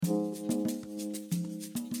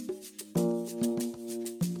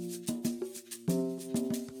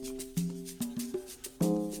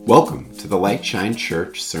Welcome to the Light Shine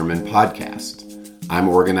Church Sermon Podcast. I'm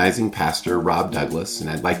organizing pastor Rob Douglas, and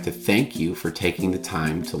I'd like to thank you for taking the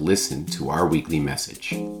time to listen to our weekly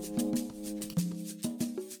message.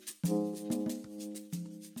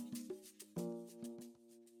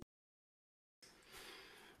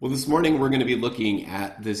 Well, this morning we're going to be looking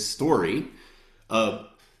at this story of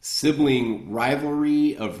sibling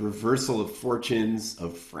rivalry, of reversal of fortunes,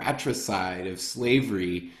 of fratricide, of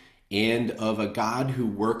slavery, and of a God who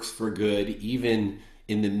works for good even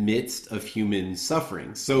in the midst of human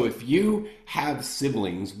suffering. So if you have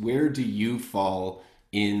siblings, where do you fall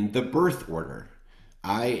in the birth order?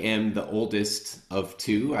 I am the oldest of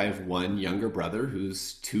two. I have one younger brother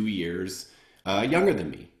who's 2 years younger than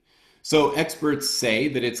me. So experts say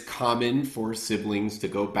that it's common for siblings to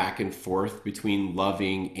go back and forth between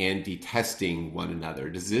loving and detesting one another.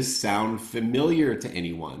 Does this sound familiar to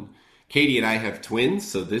anyone? Katie and I have twins,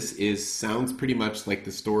 so this sounds pretty much like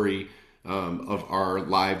the story of our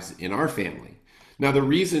lives in our family. Now, the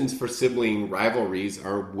reasons for sibling rivalries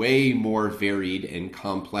are way more varied and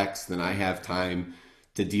complex than I have time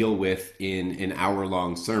to deal with in an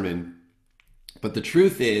hour-long sermon. But the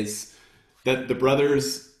truth is that the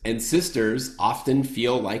brothers and sisters often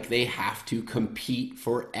feel like they have to compete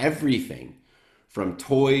for everything, from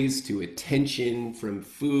toys to attention, from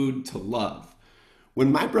food to love. When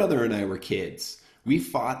my brother and I were kids, we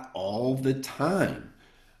fought all the time.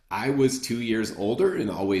 I was 2 years older and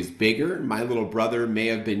always bigger. My little brother may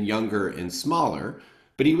have been younger and smaller,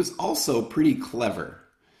 but he was also pretty clever.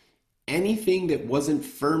 Anything that wasn't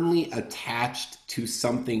firmly attached to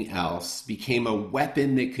something else became a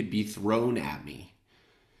weapon that could be thrown at me.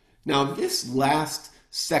 Now, this last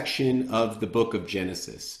section of the book of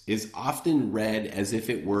Genesis is often read as if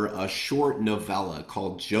it were a short novella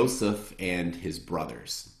called Joseph and His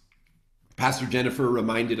Brothers. Pastor Jennifer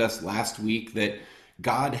reminded us last week that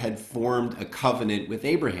God had formed a covenant with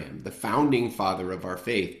Abraham, the founding father of our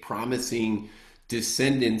faith, promising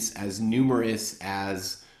descendants as numerous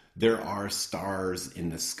as there are stars in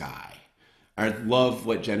the sky. I love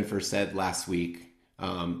what Jennifer said last week.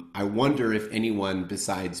 I wonder if anyone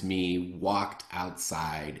besides me walked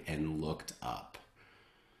outside and looked up.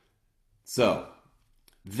 So,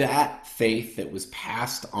 that faith that was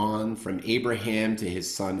passed on from Abraham to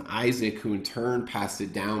his son Isaac, who in turn passed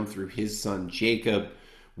it down through his son Jacob,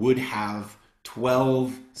 would have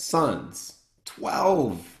 12 sons.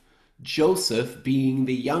 12! Joseph being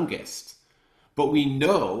the youngest. But we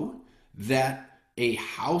know that a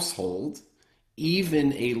household,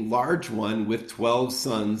 even a large one with 12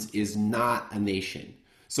 sons, is not a nation.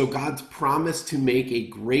 So God's promise to make a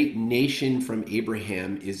great nation from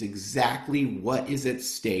Abraham is exactly what is at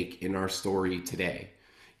stake in our story today.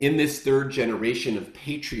 In this third generation of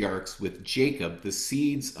patriarchs with Jacob, the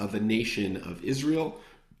seeds of a nation of Israel,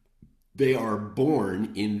 they are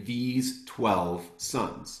born in these 12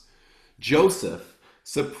 sons. Joseph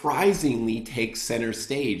surprisingly takes center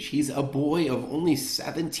stage. He's a boy of only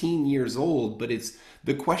 17 years old, but it's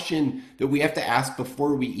the question that we have to ask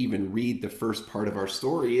before we even read the first part of our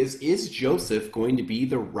story is Joseph going to be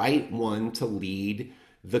the right one to lead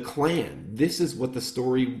the clan? This is what the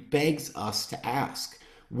story begs us to ask.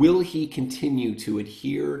 Will he continue to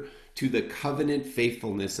adhere to the covenant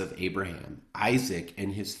faithfulness of Abraham, Isaac,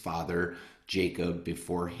 and his father Jacob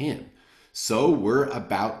before him? So we're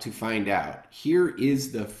about to find out. Here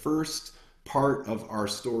is the first part of our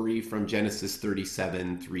story from Genesis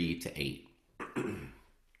 37, 3 to 8.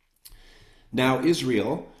 Now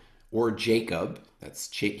Israel, or Jacob,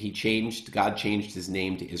 God changed his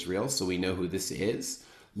name to Israel, so we know who this is,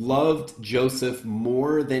 loved Joseph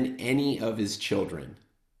more than any of his children.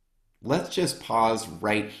 Let's just pause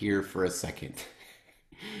right here for a second.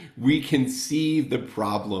 We can see the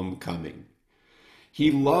problem coming. He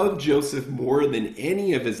loved Joseph more than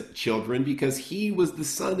any of his children because he was the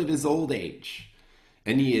son of his old age,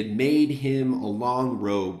 and he had made him a long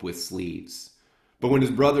robe with sleeves. But when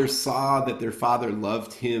his brothers saw that their father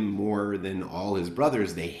loved him more than all his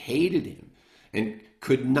brothers, they hated him and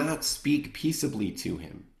could not speak peaceably to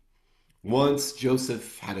him. Once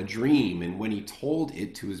Joseph had a dream, and when he told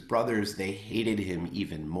it to his brothers, they hated him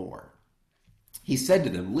even more. He said to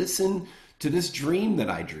them, "Listen to this dream that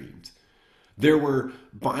I dreamed. There were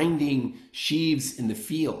binding sheaves in the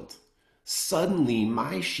field. Suddenly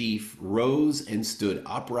my sheaf rose and stood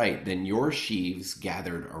upright. Then your sheaves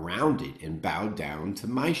gathered around it and bowed down to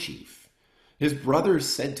my sheaf." His brothers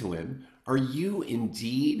said to him, "Are you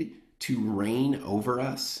indeed to reign over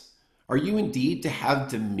us? Are you indeed to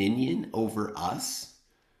have dominion over us?"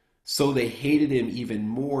 So they hated him even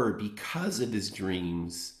more because of his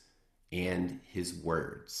dreams and his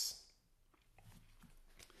words.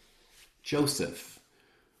 Joseph,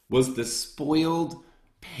 was the spoiled,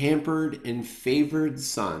 pampered, and favored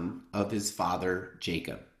son of his father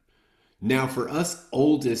Jacob. Now, for us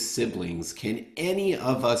oldest siblings, can any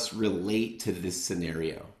of us relate to this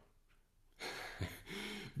scenario?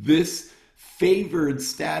 This favored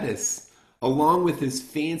status, along with his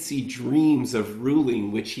fancy dreams of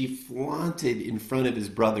ruling, which he flaunted in front of his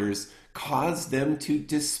brothers, caused them to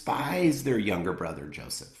despise their younger brother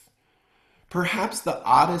Joseph. Perhaps the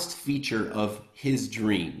oddest feature of his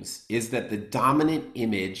dreams is that the dominant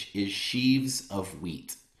image is sheaves of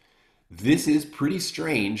wheat. This is pretty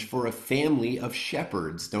strange for a family of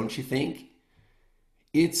shepherds, don't you think?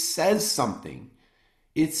 It says something.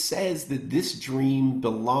 It says that this dream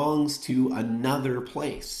belongs to another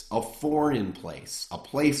place, a foreign place, a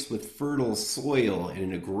place with fertile soil and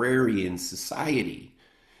an agrarian society.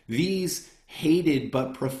 These hated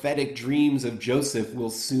but prophetic dreams of Joseph will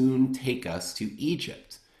soon take us to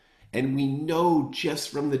Egypt. And we know just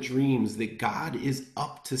from the dreams that God is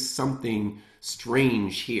up to something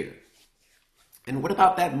strange here. And what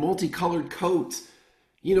about that multicolored coat?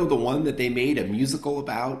 You know, the one that they made a musical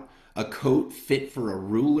about? A coat fit for a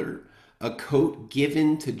ruler? A coat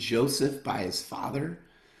given to Joseph by his father?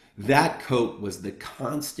 That coat was the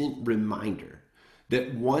constant reminder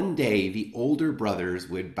that one day the older brothers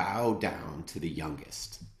would bow down to the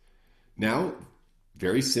youngest. Now,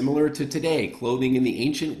 very similar to today, clothing in the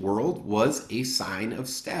ancient world was a sign of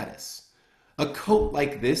status. A coat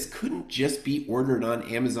like this couldn't just be ordered on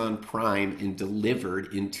Amazon Prime and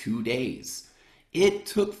delivered in 2 days. It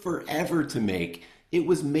took forever to make. It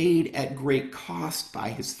was made at great cost by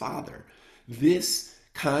his father. This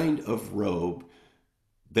kind of robe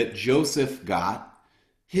that Joseph got,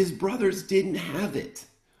 his brothers didn't have it.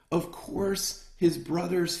 Of course, his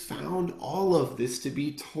brothers found all of this to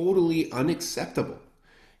be totally unacceptable.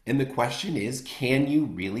 And the question is, can you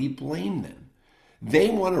really blame them? They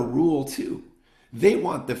want to rule too. They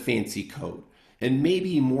want the fancy coat. And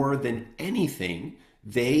maybe more than anything,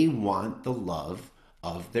 they want the love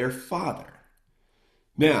of their father.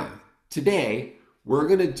 Now, today, we're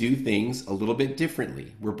going to do things a little bit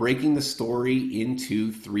differently. We're breaking the story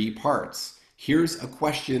into 3 parts. Here's a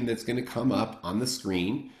question that's going to come up on the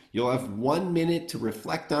screen. You'll have 1 minute to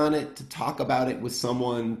reflect on it, to talk about it with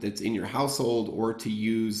someone that's in your household, or to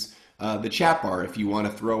use the chat bar if you want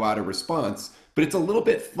to throw out a response. But it's a little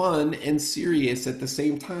bit fun and serious at the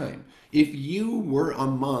same time. If you were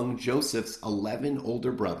among Joseph's 11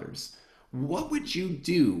 older brothers, what would you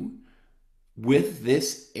do with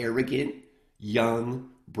this arrogant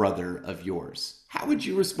young brother of yours? How would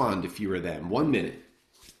you respond if you were them? 1 minute.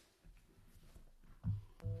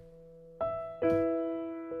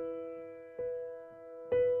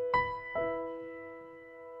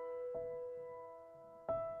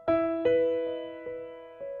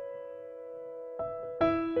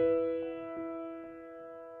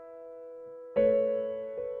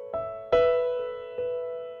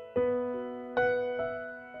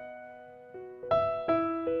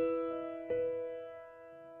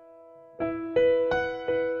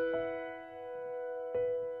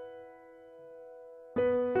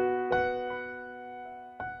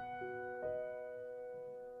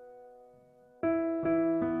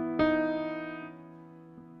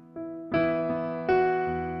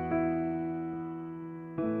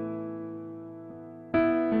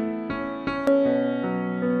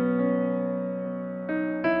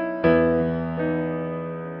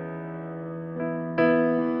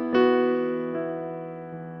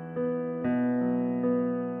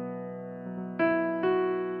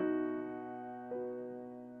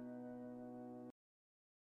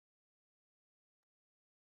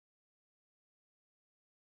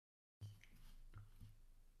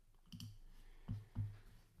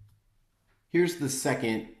 Here's the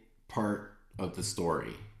second part of the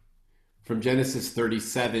story. From Genesis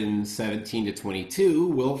 37:17 to 22,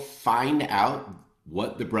 we'll find out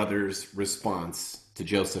what the brothers' response to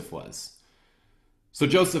Joseph was. So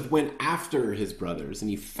Joseph went after his brothers,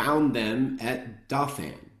 and he found them at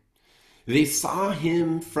Dothan. They saw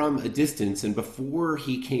him from a distance, and before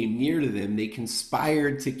he came near to them, they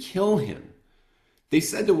conspired to kill him. They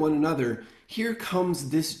said to one another, "Here comes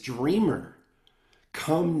this dreamer.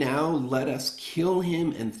 Come now, let us kill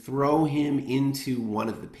him and throw him into one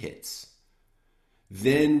of the pits.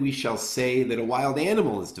 Then we shall say that a wild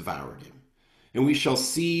animal has devoured him, and we shall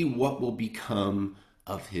see what will become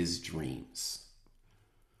of his dreams."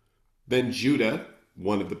 Then Judah,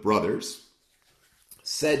 one of the brothers,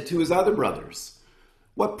 said to his other brothers,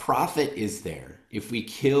 "What profit is there if we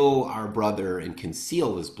kill our brother and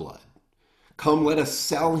conceal his blood? Come, let us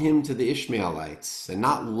sell him to the Ishmaelites and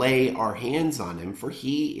not lay our hands on him, for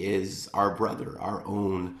he is our brother, our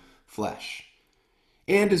own flesh."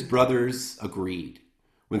 And his brothers agreed.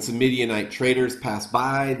 When some Midianite traders passed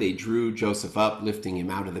by, they drew Joseph up, lifting him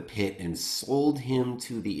out of the pit, and sold him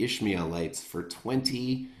to the Ishmaelites for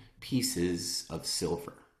 20 pieces of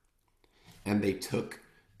silver. And they took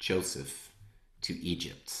Joseph to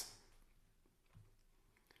Egypt.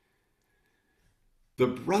 The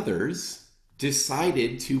brothers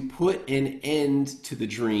decided to put an end to the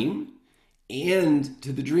dream and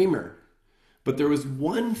to the dreamer. But there was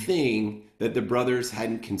one thing that the brothers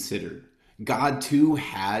hadn't considered. God too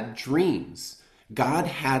had dreams. God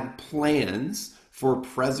had plans for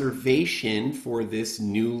preservation for this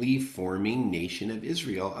newly forming nation of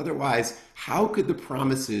Israel. Otherwise, how could the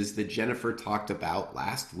promises that Jennifer talked about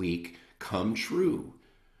last week come true?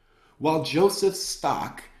 While Joseph's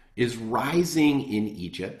stock is rising in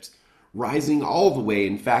Egypt, rising all the way,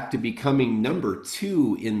 in fact, to becoming number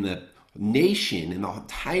 2 in the nation, in the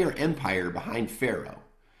entire empire behind Pharaoh,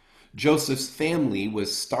 Joseph's family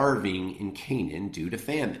was starving in Canaan due to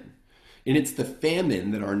famine. And it's the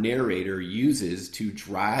famine that our narrator uses to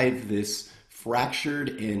drive this fractured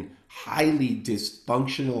and highly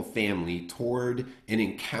dysfunctional family toward an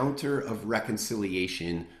encounter of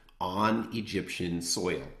reconciliation on Egyptian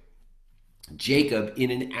soil. Jacob,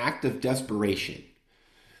 in an act of desperation,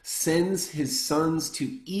 sends his sons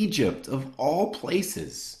to Egypt, of all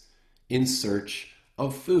places, in search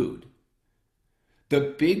of food.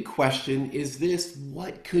 The big question is this: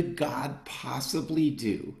 what could God possibly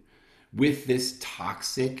do with this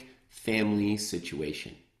toxic family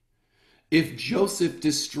situation? If Joseph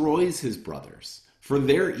destroys his brothers for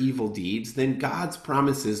their evil deeds, then God's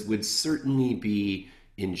promises would certainly be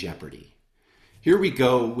in jeopardy. Here we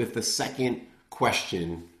go with the second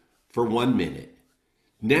question for 1 minute.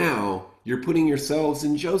 Now you're putting yourselves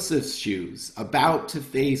in Joseph's shoes, about to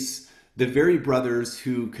face the very brothers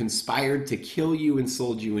who conspired to kill you and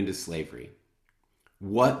sold you into slavery.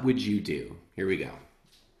 What would you do? Here we go.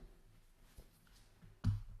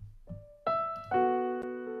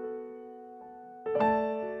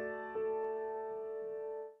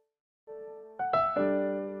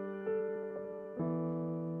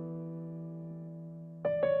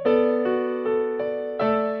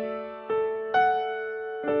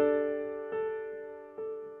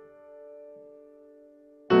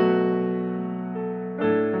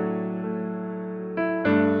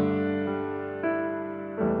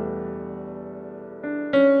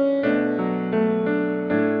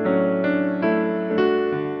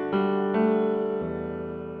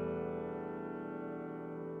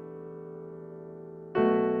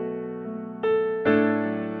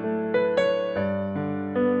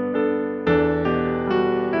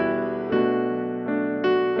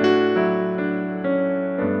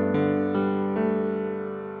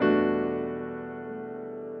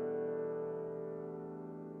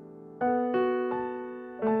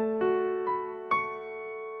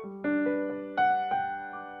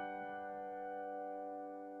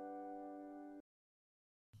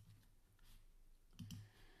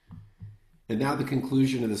 And now the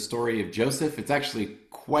conclusion of the story of Joseph. It's actually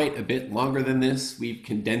quite a bit longer than this. We've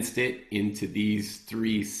condensed it into these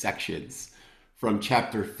 3 sections from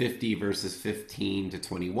chapter 50, verses 15 to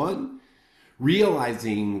 21.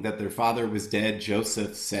 Realizing that their father was dead,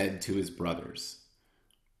 Joseph said to his brothers,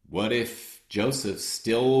 "What if Joseph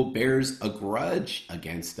still bears a grudge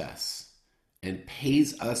against us and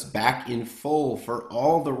pays us back in full for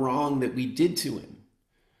all the wrong that we did to him?"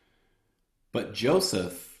 But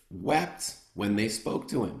Joseph wept when they spoke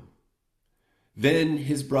to him. Then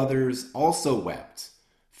his brothers also wept,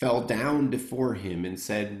 fell down before him, and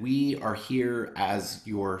said, "We are here as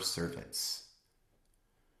your servants."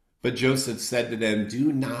 But Joseph said to them,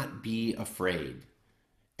 "Do not be afraid.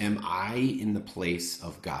 Am I in the place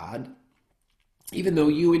of God? Even though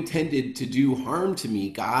you intended to do harm to me,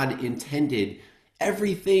 God intended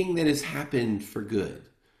everything that has happened for good,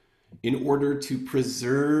 in order to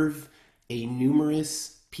preserve a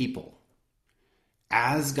numerous people,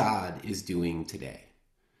 as God is doing today.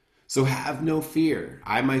 So have no fear.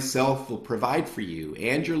 I myself will provide for you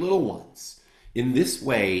and your little ones." In this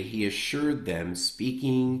way, he assured them,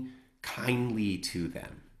 speaking kindly to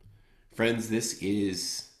them. Friends, this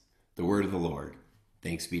is the word of the Lord.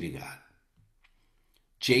 Thanks be to God.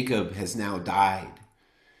 Jacob has now died,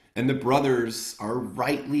 and the brothers are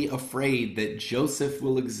rightly afraid that Joseph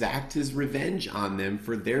will exact his revenge on them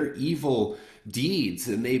for their evil deeds,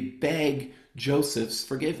 and they beg Joseph's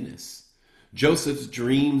forgiveness. Joseph's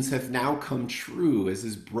dreams have now come true as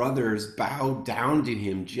his brothers bow down to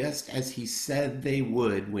him just as he said they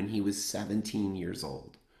would when he was 17 years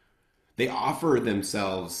old. They offer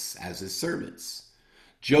themselves as his servants.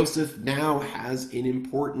 Joseph now has an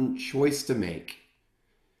important choice to make,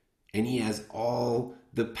 and he has all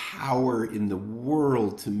the power in the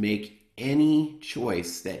world to make any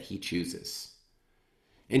choice that he chooses.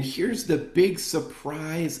 And here's the big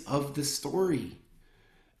surprise of the story.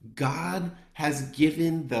 God has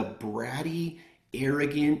given the bratty,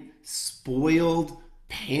 arrogant, spoiled,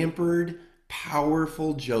 pampered,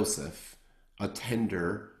 powerful Joseph a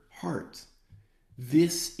tender heart.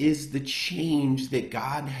 This is the change that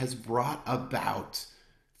God has brought about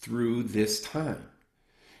through this time.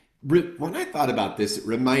 When I thought about this, it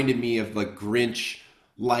reminded me of the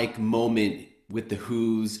Grinch-like moment with the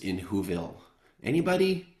Who's in Whoville.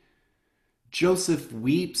 Anybody? Joseph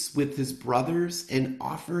weeps with his brothers and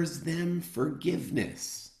offers them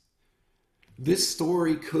forgiveness. This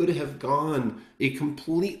story could have gone a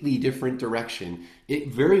completely different direction. It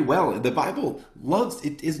very well, the Bible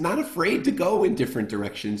is not afraid to go in different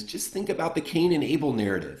directions. Just think about the Cain and Abel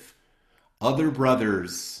narrative. Other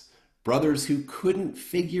brothers who couldn't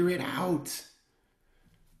figure it out.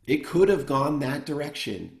 It could have gone that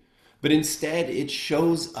direction. But instead, it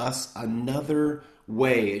shows us another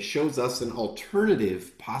way. It shows us an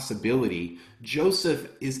alternative possibility. Joseph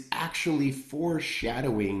is actually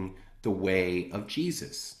foreshadowing the way of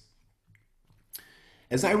Jesus.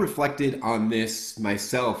 As I reflected on this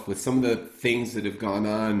myself with some of the things that have gone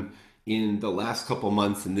on in the last couple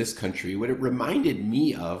months in this country, what it reminded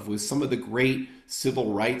me of was some of the great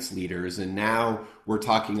civil rights leaders, and now we're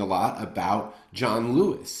talking a lot about John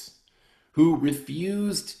Lewis, who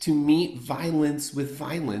refused to meet violence with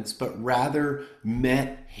violence, but rather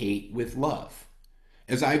met hate with love.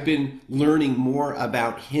 As I've been learning more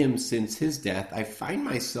about him since his death, I find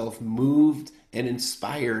myself moved and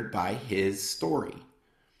inspired by his story.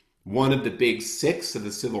 One of the big six of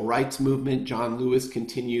the civil rights movement, John Lewis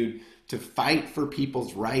continued to fight for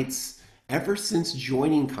people's rights ever since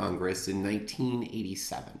joining Congress in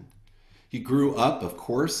 1987. He grew up, of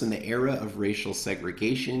course, in the era of racial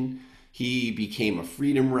segregation. He became a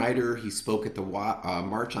freedom rider. He spoke at the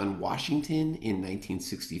March on Washington in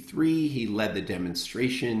 1963. He led the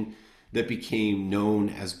demonstration that became known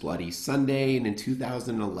as Bloody Sunday. And in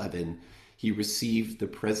 2011, he received the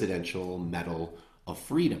Presidential Medal of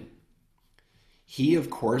Freedom. He, of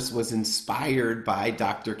course, was inspired by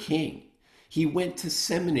Dr. King. He went to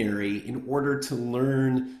seminary in order to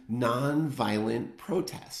learn nonviolent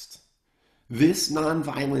protest. This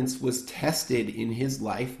nonviolence was tested in his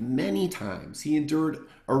life many times. He endured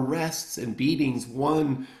arrests and beatings.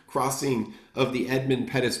 One crossing of the Edmund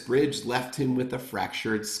Pettus Bridge left him with a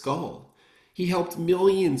fractured skull. He helped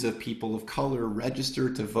millions of people of color register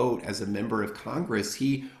to vote as a member of Congress.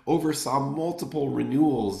 He oversaw multiple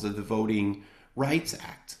renewals of the Voting Rights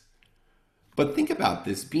Act. But think about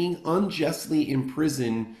this, being unjustly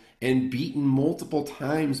imprisoned and beaten multiple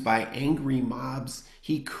times by angry mobs,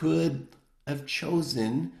 he could have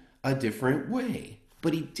chosen a different way,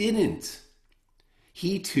 but he didn't.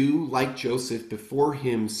 He too, like Joseph before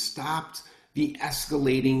him, stopped the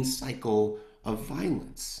escalating cycle of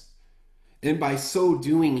violence. And by so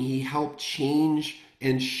doing, he helped change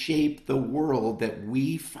and shape the world that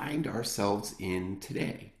we find ourselves in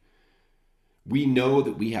today. We know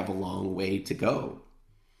that we have a long way to go,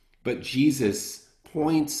 but Jesus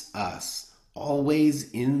points us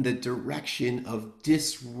always in the direction of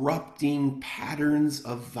disrupting patterns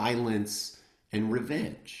of violence and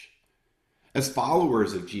revenge. As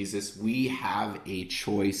followers of Jesus, we have a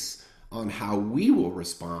choice on how we will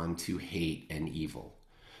respond to hate and evil.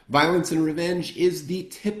 Violence and revenge is the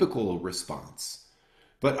typical response.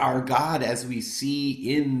 But our God, as we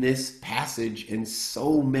see in this passage and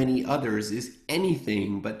so many others, is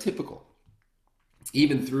anything but typical.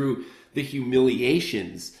 Even through the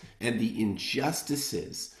humiliations and the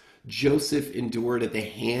injustices Joseph endured at the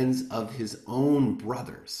hands of his own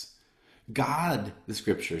brothers, God, the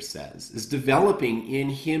scripture says, is developing in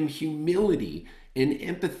him humility and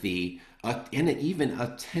empathy and even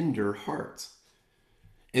a tender heart.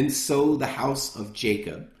 And so the house of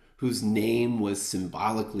Jacob, whose name was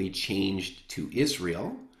symbolically changed to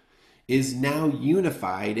Israel, is now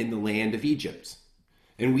unified in the land of Egypt.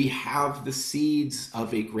 And we have the seeds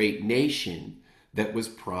of a great nation that was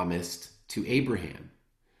promised to Abraham.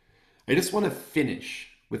 I just want to finish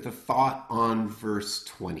with a thought on verse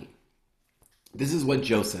 20. This is what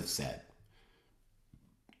Joseph said.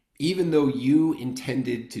 Even though you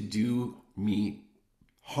intended to do me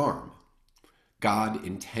harm, God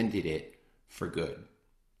intended it for good.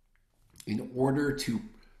 in order to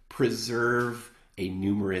preserve a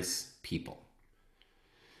numerous people.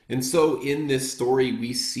 And so in this story,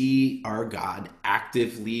 we see our God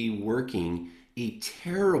actively working a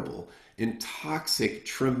terrible and toxic,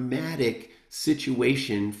 traumatic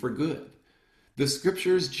situation for good. The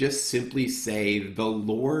scriptures just simply say the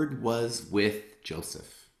Lord was with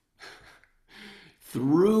Joseph.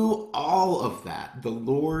 Through all of that, the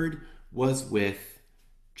Lord was with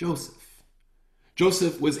Joseph.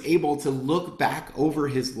 Joseph was able to look back over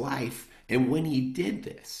his life, and when he did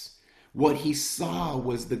this, what he saw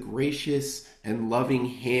was the gracious and loving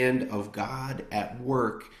hand of God at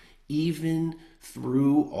work, even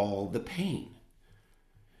through all the pain.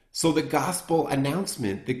 So the gospel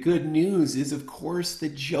announcement, the good news is, of course,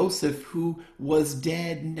 that Joseph, who was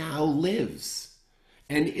dead, now lives.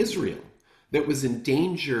 And Israel, that was in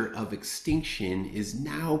danger of extinction, is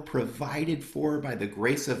now provided for by the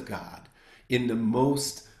grace of God in the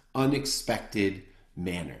most unexpected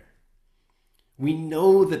manner. We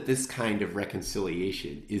know that this kind of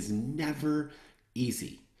reconciliation is never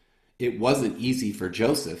easy. It wasn't easy for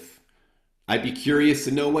Joseph. I'd be curious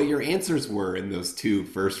to know what your answers were in those 2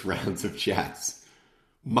 first rounds of chats.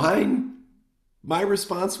 My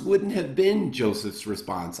response wouldn't have been Joseph's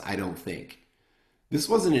response, I don't think. This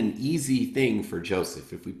wasn't an easy thing for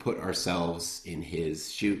Joseph if we put ourselves in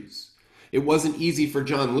his shoes. It wasn't easy for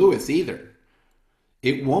John Lewis either.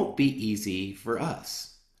 It won't be easy for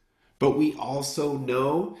us. But we also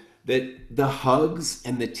know that the hugs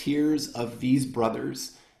and the tears of these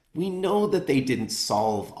brothers, we know that they didn't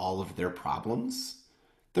solve all of their problems.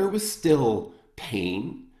 There was still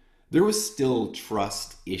pain. There was still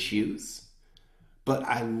trust issues. But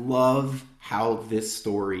I love how this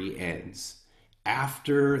story ends.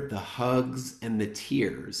 After the hugs and the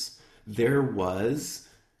tears, there was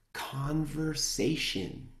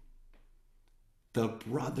conversation. The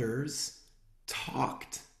brothers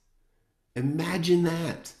talked. Imagine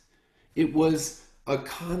that. It was a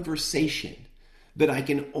conversation that I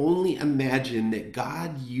can only imagine that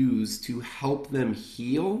God used to help them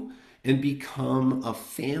heal and become a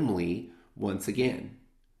family once again.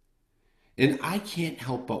 And I can't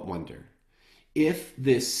help but wonder if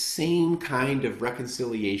this same kind of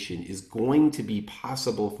reconciliation is going to be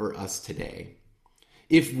possible for us today.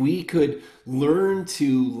 If we could learn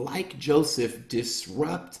to, like Joseph,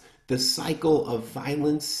 disrupt the cycle of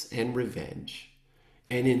violence and revenge,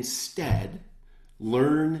 and instead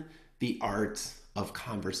learn the art of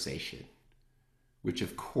conversation, which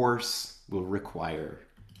of course will require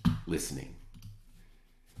listening.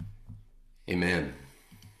 Amen.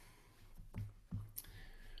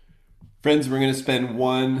 Friends, we're going to spend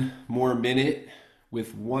one more minute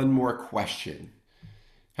with one more question.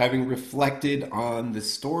 Having reflected on the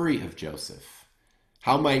story of Joseph,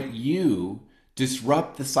 how might you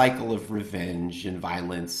disrupt the cycle of revenge and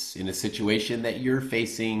violence in a situation that you're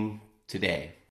facing today?